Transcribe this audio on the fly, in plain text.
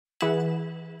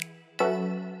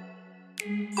Hi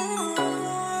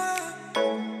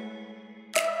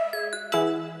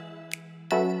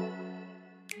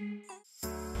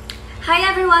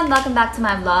everyone! Welcome back to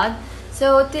my vlog.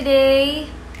 So today,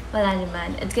 wala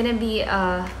naman, it's gonna be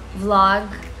a vlog,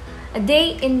 a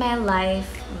day in my life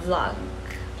vlog.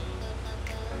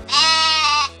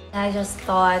 I just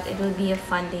thought it would be a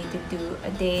fun day to do a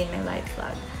day in my life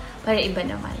vlog. Para iba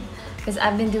naman. Because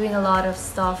I've been doing a lot of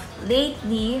stuff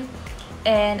lately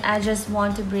and I just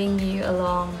want to bring you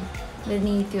along with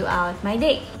me throughout my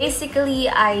day. Basically,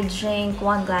 I drink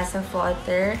 1 glass of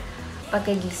water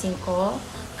pagkagising ko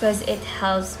because it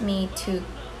helps me to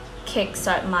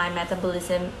kickstart my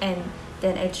metabolism, and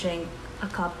then I drink a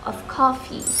cup of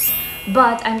coffee.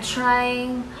 But I'm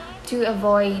trying to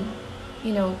avoid,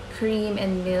 you know, cream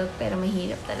and milk, pero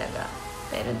mahirap talaga.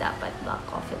 Pero dapat black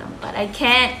coffee lang. But I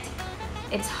can't.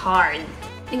 It's hard.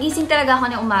 Nagising talaga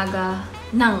ako ng umaga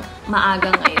ng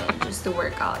maaga ngayon just to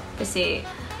work out. Kasi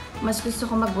mas gusto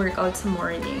ko mag-workout sa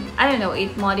morning. I don't know,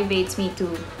 it motivates me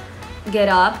to get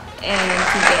up and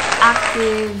to get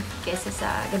active kesa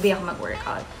sa gabi ako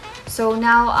mag-workout. So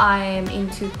now I'm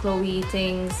into Chloe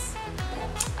Ting's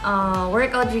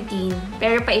workout routine.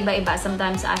 Pero pa iba-iba.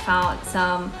 Sometimes I found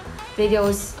some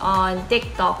videos on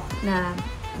TikTok na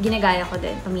ginagaya ko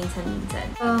din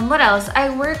paminsan-minsan. What else?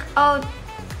 I work out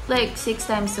like 6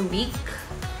 times a week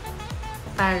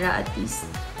para at least,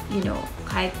 you know,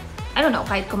 kahit, I don't know,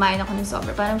 kahit kumain ako ng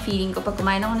sobra. Parang feeling ko pag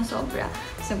kumain ako ng sobra,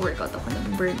 tapos nag-workout ako,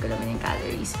 nag-burn ko naman yung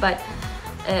calories. But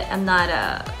I'm not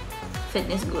a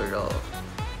fitness guru.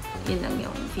 Yun lang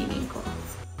yung feeling ko.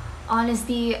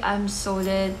 Honestly, I'm so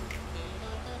dead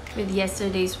with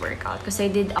yesterday's workout because I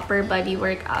did upper body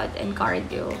workout and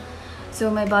cardio.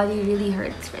 So my body really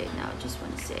hurts right now, just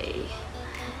want to say.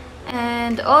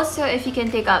 And also, if you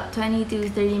can take up 20 to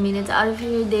 30 minutes out of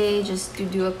your day just to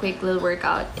do a quick little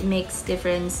workout, it makes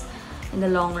difference in the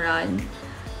long run.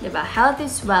 Diba? Health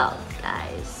is wealth,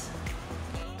 guys.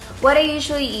 What I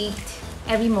usually eat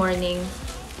every morning,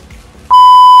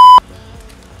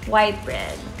 white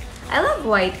bread. I love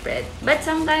white bread, but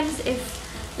sometimes if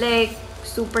like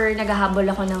super naghahabol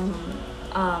ako ng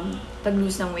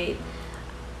pag-lose ng weight,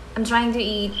 I'm trying to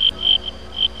eat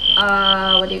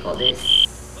what do you call this?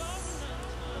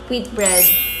 Wheat bread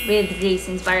with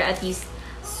raisins para at least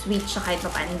sweet siya kahit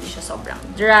pa paano hindi siya sobrang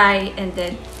dry. And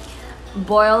then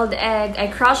boiled egg.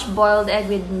 I crush boiled egg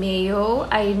with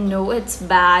mayo. I know it's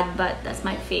bad, but that's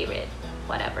my favorite.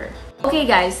 Whatever. Okay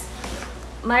guys,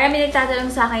 marami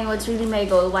nagtatanong sa akin what's really my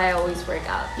goal, why I always work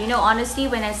out. You know, honestly,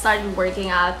 when I started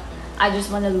working out, I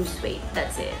just want to lose weight.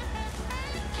 That's it.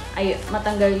 Ay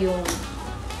matanggal yung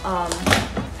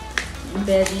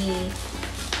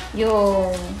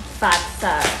yung fat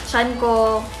sa chan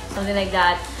ko, something like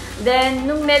that. Then,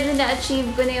 nung medyo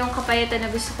na-achieve ko na yung kapayatan na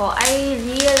gusto ko, I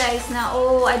realized na,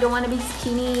 oh, I don't want to be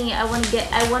skinny. I want to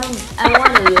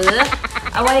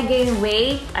gain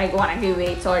weight. I want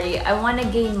to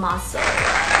gain muscle.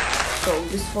 So,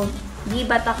 gusto ko, di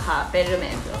batak ha, pero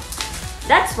medyo.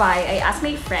 That's why I asked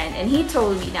my friend, and he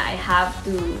told me na I have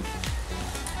to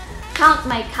count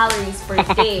my calories per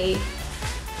day,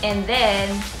 and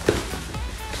then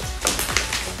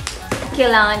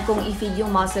kailangan kong i-feed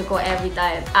yung muscle ko every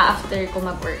time after ko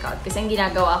mag-workout. Kasi ang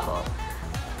ginagawa ko,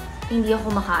 hindi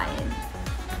ako kumakain.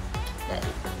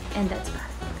 And that's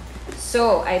bad.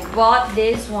 So, I bought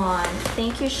this one.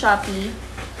 Thank you, Shopee,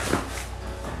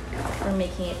 for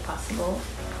making it possible.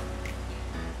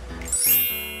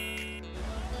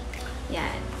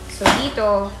 Yan. So,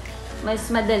 dito, mas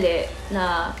madali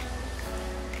na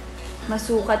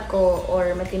masukat ko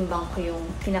or matimbang ko yung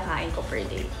kinakain ko per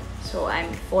day. So, I'm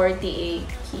 48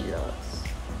 kilos.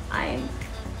 I'm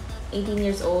 18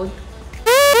 years old.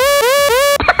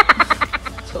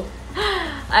 So,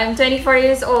 I'm 24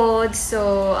 years old.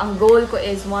 So, ang goal ko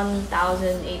is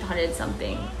 1,800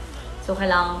 something. So,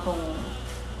 kailangan kong,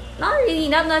 not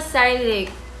necessarily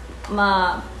like,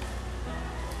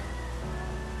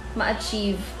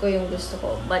 ma-achieve ko yung gusto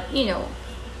ko. But, you know,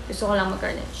 gusto ko lang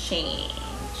magkaroon ng change.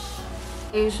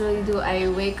 I usually do, I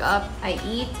wake up, I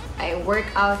eat, I work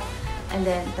out, and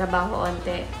then trabaho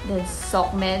onte. Then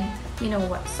SOCMED. You know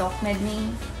what SOCMED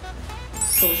means?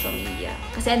 Social media.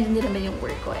 Kasi andun din naman yung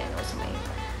work ko and also my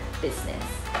business.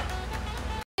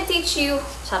 I'm gonna teach you,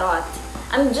 charot.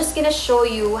 I'm just gonna show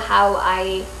you how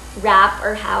I wrap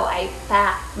or how I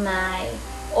pack my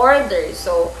orders.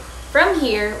 So, from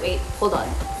here, wait, hold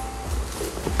on.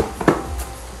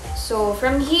 So,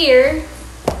 from here,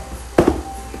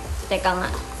 teka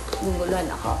nga, guguluhan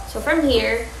ako. So, from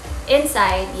here,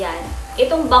 inside, yan.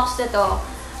 Itong box na to,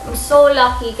 I'm so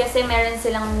lucky kasi meron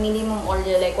silang minimum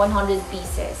order like 100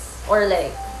 pieces. Or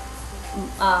like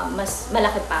mas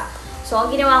malaki pa. So,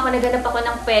 ang ginawa ko, naghanap ako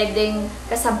ng pwedeng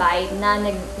kasabay na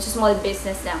small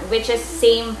business lang, which is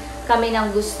same kami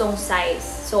ng gustong size.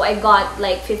 So, I got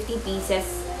like 50 pieces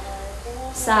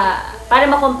para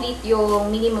ma-complete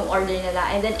yung minimum order nila.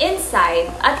 And then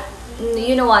inside, at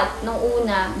you know what, nung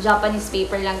una, Japanese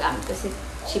paper lang gamit kasi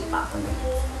cheap pa ako nun.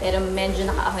 Pero medyo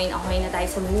naka-ahoy-ahoy na tayo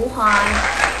sa buhay.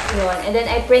 Yun. And then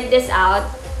I print this out.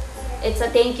 It's a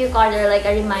thank you card or like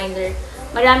a reminder.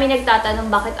 Marami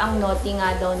nagtatanong bakit ang naughty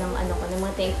nga daw ng ng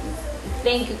mga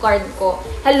thank you card ko.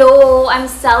 Hello, I'm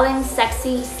selling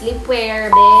sexy sleepwear,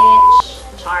 bitch.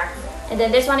 Char. And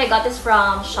then this one, I got this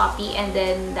from Shopee, and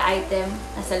then the item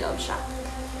nasa loob siya.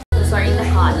 So sorry na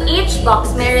cut. Each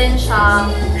box meron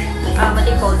siyang what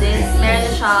do you call this?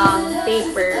 Meron siyang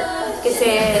paper.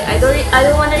 Kasi I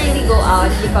don't wanna really go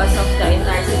out because of the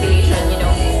entire situation, you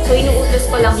know. So inuutos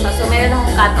ko lang siya. So meron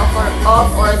akong cut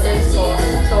off orders ko.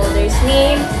 So there's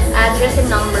name, address,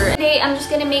 and number. Today, I'm just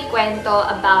gonna make kwento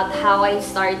about how I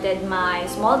started my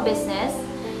small business.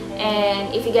 And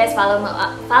if you guys follow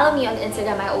me on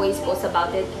Instagram, I always post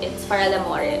about it. It's para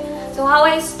amore. So how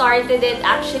I started it,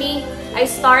 actually, I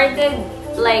started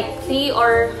like 3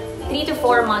 to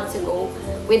 4 months ago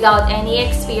without any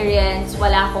experience.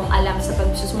 Wala akong alam sa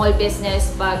small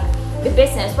business,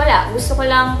 business, wala. Gusto ko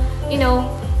lang, you know,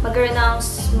 magkaroon ng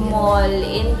small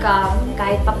income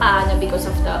kahit papaano because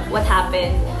of what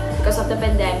happened because of the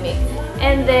pandemic.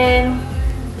 And then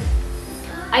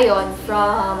ayun,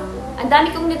 ang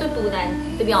dami kong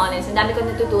natutunan, to be honest. Ang dami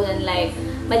kong natutunan, like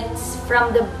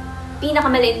from the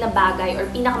pinakamaliit na bagay or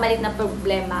pinakamaliit na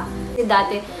problema. Kasi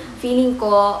dati feeling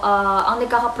ko ang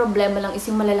nagkakaproblema lang is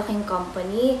yung malalaking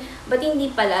company, but hindi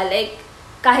pala. Like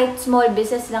kahit small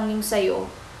business lang yung sayo,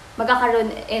 magkakaroon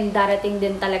and darating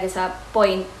din talaga sa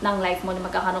point ng life mo na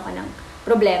magkakaroon ka ng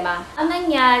problema. Ang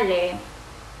nangyari,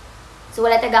 so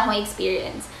wala talaga akong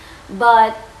experience.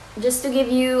 But, just to give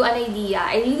you an idea,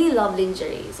 I really love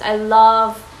lingeries. I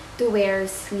love to wear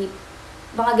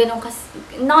mga ganun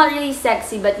not really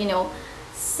sexy, but you know,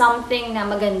 something na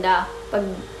maganda pag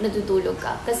natutulog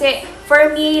ka. Kasi,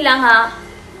 for me lang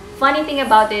funny thing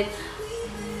about it,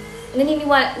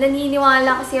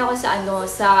 naniniwala kasi ako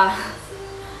sa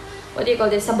what do you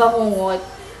call this? Sa bangungot.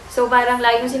 So, parang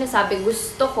lagi yung sinasabi,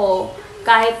 gusto ko,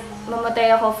 kahit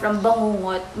mamatay ako from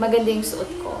bangungot, maganda yung suot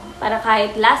ko. Para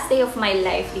kahit last day of my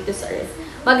life dito sa earth,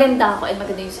 maganda ako and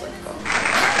maganda yung suot ko.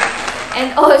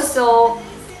 And also,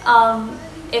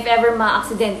 if ever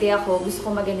ma-aksidente ako, gusto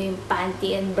ko maganda yung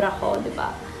panty and bra ko,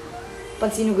 diba?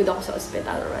 Pag sinugod ako sa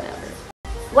ospital or whatever.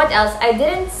 What else? I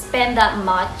didn't spend that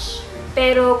much,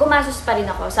 pero gumastos pa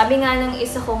rin ako. Sabi nga ng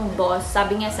isa kong boss,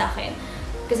 sabi niya sa akin,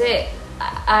 kasi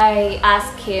I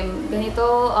asked him,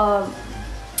 ganito,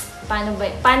 paano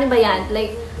ba yan?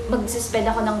 Like, mag-suspend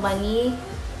ako ng money,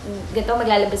 ganito,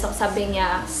 maglalabas ako, sabi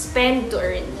niya, spend to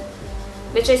earn.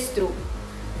 Which is true.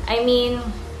 I mean,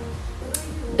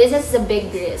 business is a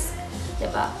big risk,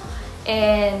 diba?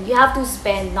 And you have to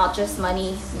spend not just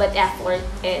money, but effort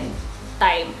and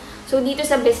time. So, dito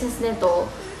sa business nito,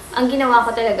 ang ginawa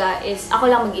ko talaga is, ako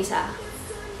lang mag-isa.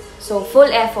 So, full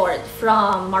effort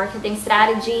from marketing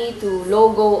strategy to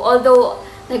logo. Although,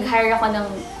 nag-hire ako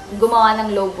gumawa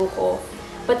ng logo ko.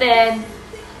 But then,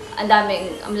 ang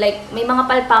daming, like, may mga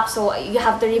palpak, so you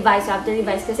have to revise.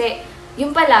 Kasi,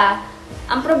 yung pala,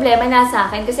 ang problema nasa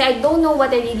akin, kasi I don't know what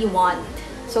I really want.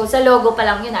 So, sa logo pa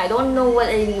lang yun, I don't know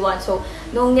what I really want. So,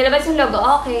 nung nilabas yung logo,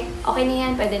 okay na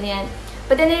yan, pwede na yan.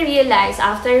 But then I realized,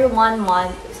 after 1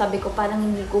 month, sabi ko, parang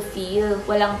hindi ko feel,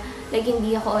 like,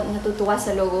 hindi ako natutuwa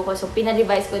sa logo ko. So,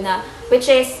 pinarevise ko na, which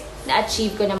is,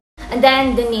 na-achieve ko na. And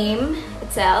then, the name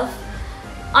itself,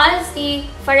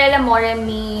 honestly, para amore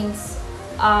means,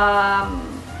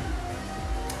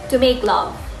 to make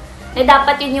love. Na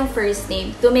dapat yun yung first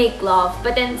name, to make love.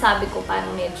 But then, sabi ko,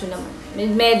 parang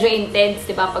medyo intense,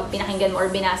 diba, pag pinakinggan mo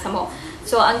or binasa mo.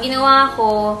 So, ang ginawa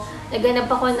ko, naghanap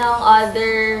ako ng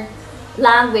other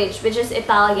language, which is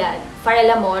Italian, para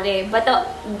amore. But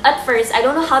at first, I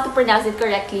don't know how to pronounce it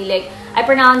correctly. Like, I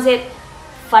pronounce it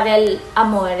farel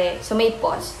amore. So, may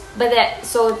pause. But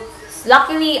so,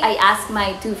 luckily, I asked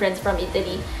my 2 friends from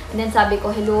Italy. And then sabi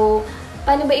ko, hello,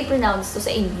 paano ba i-pronounce to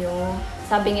sa inyo?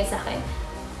 Sabi niya sa akin,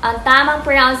 ang tamang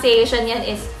pronunciation yan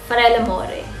is farel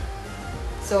amore.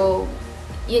 So,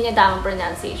 yun yung tamang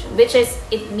pronunciation. Which is,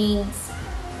 it means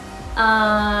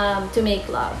to make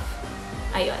love.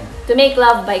 Ayun. To make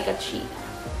love by Kachi.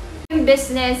 Yung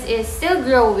business is still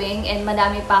growing and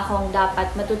madami pa akong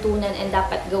dapat matutunan and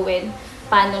dapat gawin.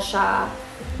 Paano siya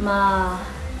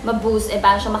ma-boost,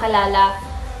 paano siya makalala.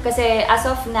 Kasi as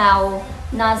of now,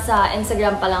 nasa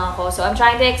Instagram pa lang ako. So I'm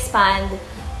trying to expand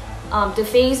to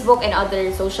Facebook and other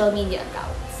social media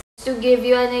accounts. To give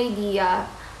you an idea,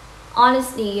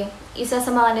 honestly, isa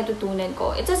sa mga natutunan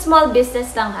ko, it's a small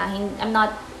business lang ha. I'm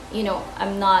not,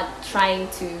 I'm not trying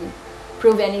to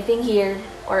prove anything here,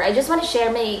 or I just want to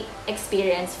share my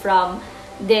experience from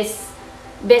this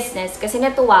business kasi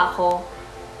natuwa ko.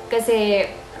 Kasi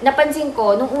napansin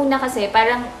ko, nung una kasi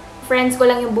parang friends ko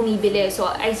lang yung bumibili, so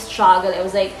I struggle. I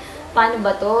was like, paano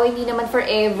ba to? Hindi naman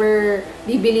forever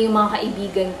bibili yung mga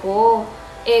kaibigan ko.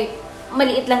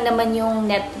 Maliit lang naman yung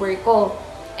network ko.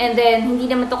 And then,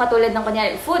 hindi naman to katulad ng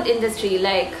kunyari, food industry.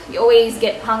 Like, you always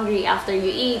get hungry after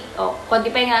you eat. O, konti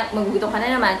pa nga, magugutom ka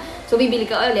na naman. So, bibili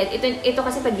ka ulit. Ito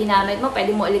kasi pag ginamit mo,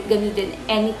 pwede mo ulit gamitin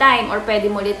anytime. Or pwede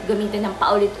mo ulit gamitin ng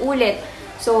paulit-ulit.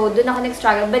 So, doon ako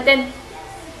nag-struggle. But then,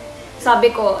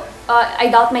 sabi ko, I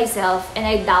doubt myself and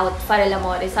I doubt Farel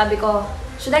Amore. Sabi ko,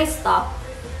 should I stop?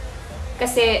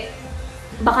 Kasi,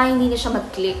 baka hindi na siya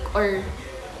mag-click. Or,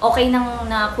 okay nang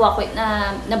nakuha ko,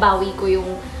 nabawi ko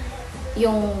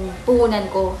yung puhunan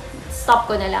ko, stop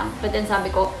ko na lang. But then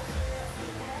sabi ko,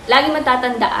 lagi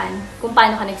matatandaan kung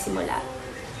paano ka nagsimula.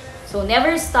 So,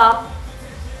 never stop,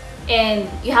 and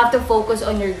you have to focus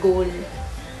on your goal.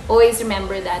 Always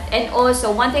remember that. And also,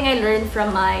 one thing I learned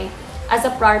from as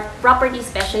a property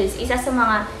specialist, isa sa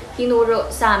mga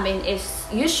tinuro sa amin is,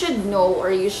 you should know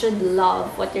or you should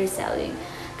love what you're selling.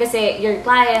 Kasi your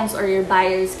clients or your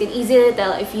buyers can easily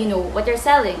tell if you know what you're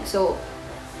selling. So,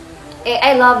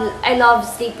 I love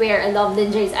sleepwear, I love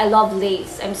lingeries, I love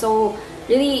lace. I'm so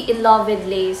really in love with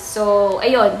lace. So,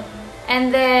 ayun.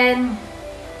 And then,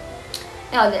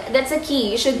 that's a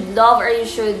key. You should love or you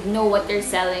should know what you're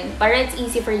selling para it's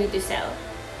easy for you to sell.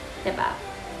 Diba?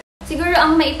 Siguro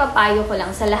ang maipapayo ko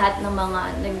lang sa lahat ng mga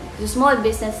small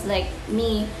business like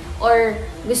me or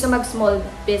gusto mag-small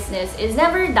business is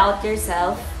never doubt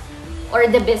yourself or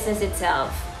the business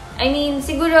itself. I mean,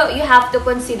 siguro you have to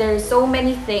consider so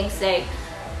many things like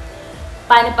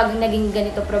paano pag naging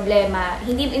ganito problema.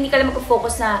 Hindi ka lang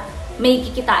mag-focus na may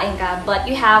kikitain ka, but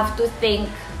you have to think,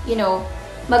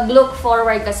 mag-look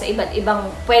forward ka sa iba't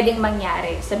ibang pwedeng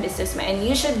mangyari sa business mo. And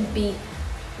you should be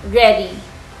ready,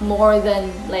 more than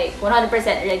like 100%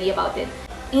 ready about it.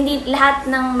 Hindi lahat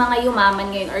ng mga yumaman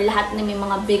ngayon or lahat ng may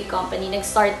mga big company,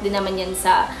 nag-start din naman yan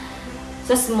sa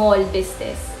small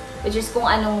business. Which is kung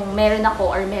anong meron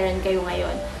ako or meron kayo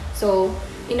ngayon. So,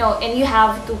 and you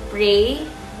have to pray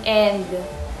and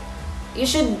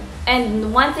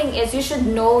one thing is you should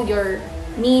know your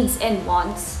needs and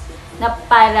wants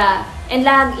and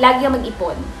lagi kang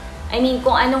mag-ipon. I mean,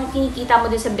 kung anong kinikita mo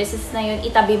dun sa business na yun,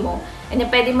 itabi mo. And then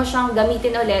pwede mo siyang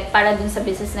gamitin ulit para dun sa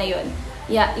business na yun.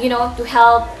 Yeah, to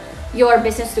help your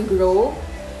business to grow.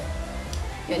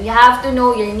 You have to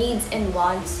know your needs and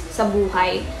wants sa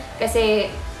buhay.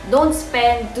 Kasi, don't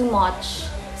spend too much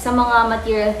sa mga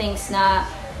material things na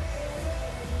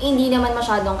hindi naman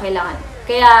masyadong kailangan.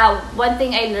 Kaya, one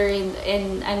thing I learned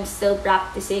and I'm still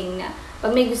practicing na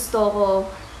pag may gusto ko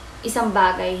isang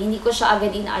bagay, hindi ko siya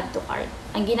agad ina-add to cart.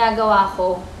 Ang ginagawa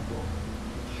ko,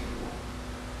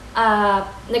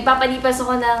 nagpapalipas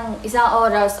ako ng 1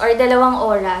 oras or 2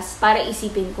 oras para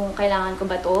isipin kung kailangan ko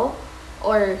ba to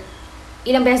or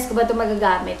ilang beses ko ba ito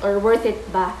magagamit or worth it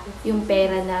ba yung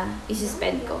pera na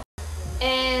isi-spend ko.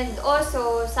 And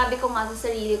also, sabi ko nga sa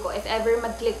sarili ko, if ever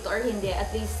mag-click to or hindi, at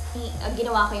least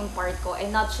ginawa ko yung part ko and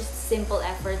not just simple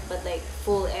effort but like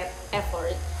full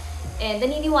effort. And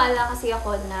naniniwala kasi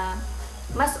ako na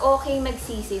mas okay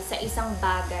magsisi sa isang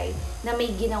bagay na may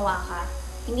ginawa ka.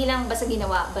 Hindi lang basta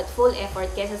ginawa, but full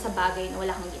effort kaysa sa bagay na wala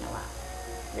kang ginawa.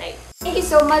 Right. Thank you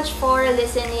so much for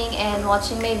listening and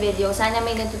watching my video. Sana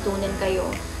may natutunan kayo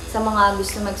sa mga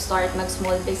gusto mag-start,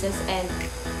 mag-small business and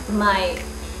my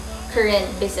current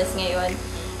business ngayon.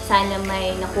 Sana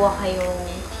may nakuha kayong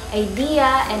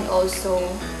idea and also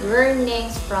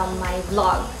learnings from my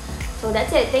vlog. So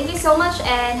that's it. Thank you so much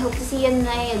and hope to see you in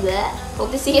my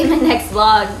next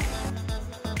vlog.